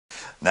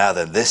Now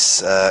then,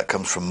 this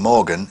comes from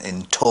Morgan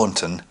in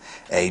Taunton,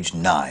 age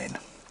 9.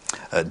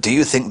 Do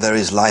you think there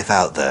is life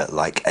out there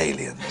like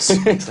aliens?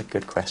 It's a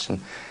good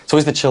question. It's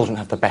always the children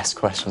have the best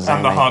questions.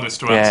 And the hardest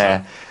to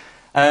answer.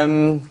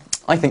 Yeah.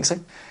 I think so.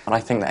 And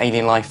I think that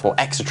alien life or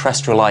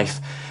extraterrestrial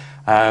life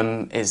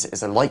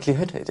is a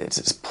likelihood.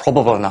 It's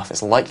probable enough,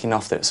 it's likely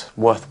enough that it's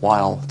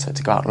worthwhile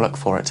to go out and look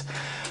for it.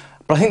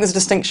 But I think there's a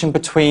distinction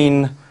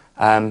between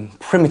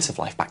primitive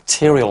life,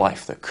 bacterial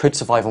life that could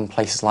survive on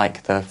places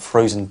like the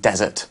frozen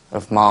desert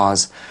of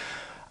Mars,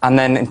 and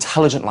then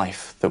intelligent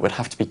life that would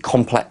have to be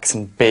complex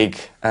and big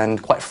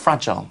and quite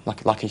fragile,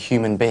 like a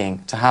human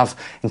being. To have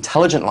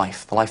intelligent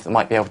life, the life that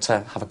might be able to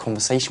have a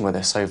conversation with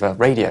us over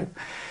radio,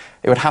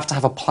 it would have to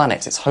have a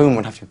planet. Its home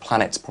would have to be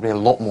planets probably a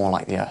lot more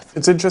like the Earth.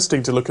 It's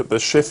interesting to look at the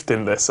shift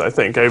in this, I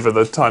think, over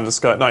the time of the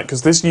sky at night,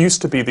 because this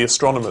used to be the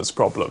astronomer's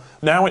problem.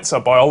 Now it's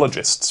a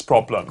biologist's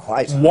problem.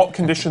 Quite. What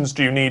conditions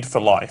do you need for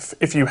life?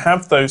 If you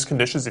have those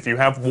conditions, if you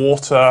have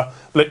water,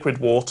 liquid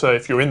water,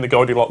 if you're in the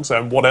Goldilocks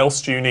zone, what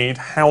else do you need?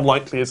 How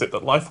likely is it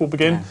that life will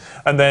begin? Yeah.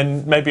 And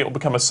then maybe it will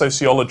become a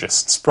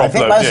sociologist's problem. I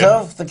think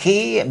myself the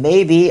key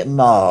may be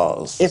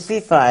Mars. If we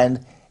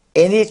find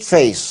any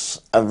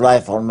trace of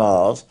life on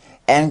Mars,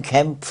 and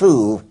can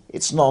prove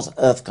it's not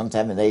Earth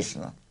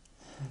contamination,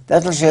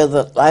 that will show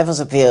that life has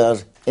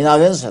appeared in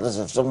our own solar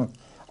system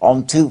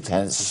on 2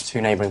 planets.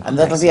 2 neighbouring planets. And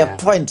that will be a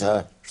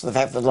pointer to the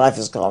fact that life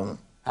is gone.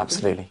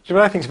 Absolutely.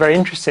 What I think is very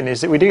interesting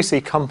is that we do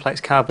see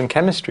complex carbon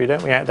chemistry,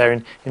 don't we, out there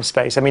in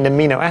space? I mean,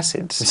 amino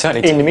acids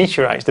in the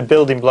meteorites, the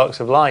building blocks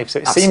of life. So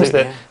it seems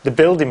that the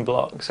building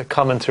blocks are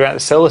common throughout the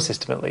solar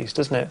system, at least,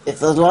 doesn't it?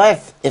 If there's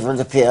life, it will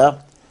appear.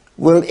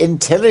 Will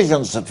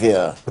intelligence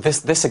appear? Well,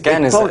 this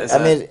again is... I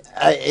mean,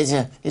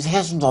 it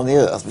hasn't on the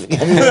Earth. Not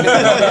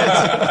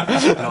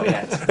yet. Not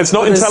yet. It's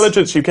not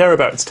intelligence you care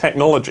about, it's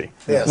technology.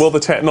 Yes. Well, the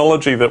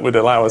technology that would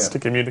allow us to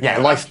communicate. Yeah,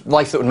 life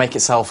that would make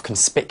itself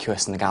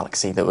conspicuous in the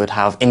galaxy, that would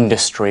have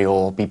industry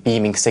or be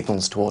beaming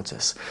signals towards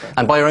us. Right.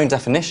 And by your own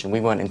definition,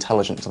 we weren't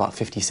intelligent until about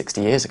 50,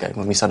 60 years ago,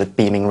 when we started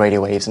beaming radio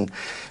waves and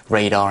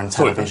radar and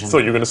television. I thought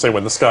you were going to say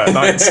when the sky at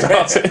night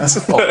started.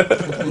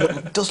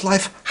 Does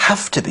life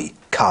have to be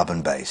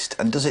carbon-based?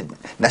 And does it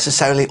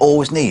necessarily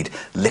always need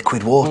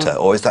liquid water,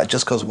 or is that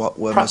just because what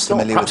we're most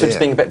familiar with here? Perhaps we're just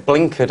being a bit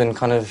blinkered and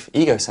kind of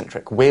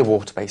egocentric. We're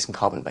water-based and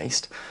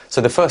carbon-based.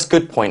 So the first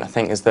good point, I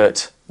think, is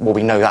that, well,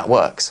 we know that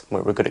works.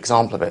 We're a good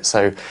example of it.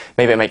 So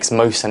maybe it makes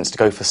most sense to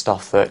go for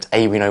stuff that,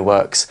 A, we know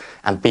works,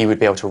 and B, we'd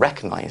be able to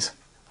recognise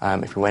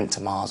if we went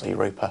to Mars or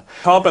Europa.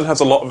 Carbon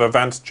has a lot of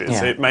advantages.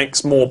 Yeah. It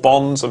makes more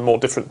bonds and more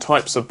different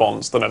types of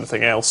bonds than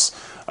anything else.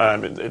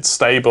 It's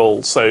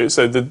stable, so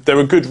there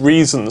are good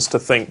reasons to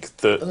think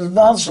that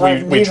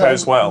we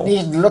chose well. It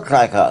needn't look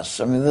like us.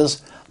 I mean,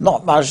 there's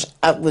not much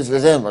outwards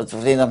resemblance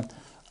between a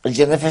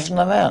jellyfish and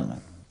a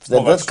man.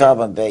 They're both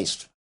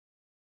carbon-based.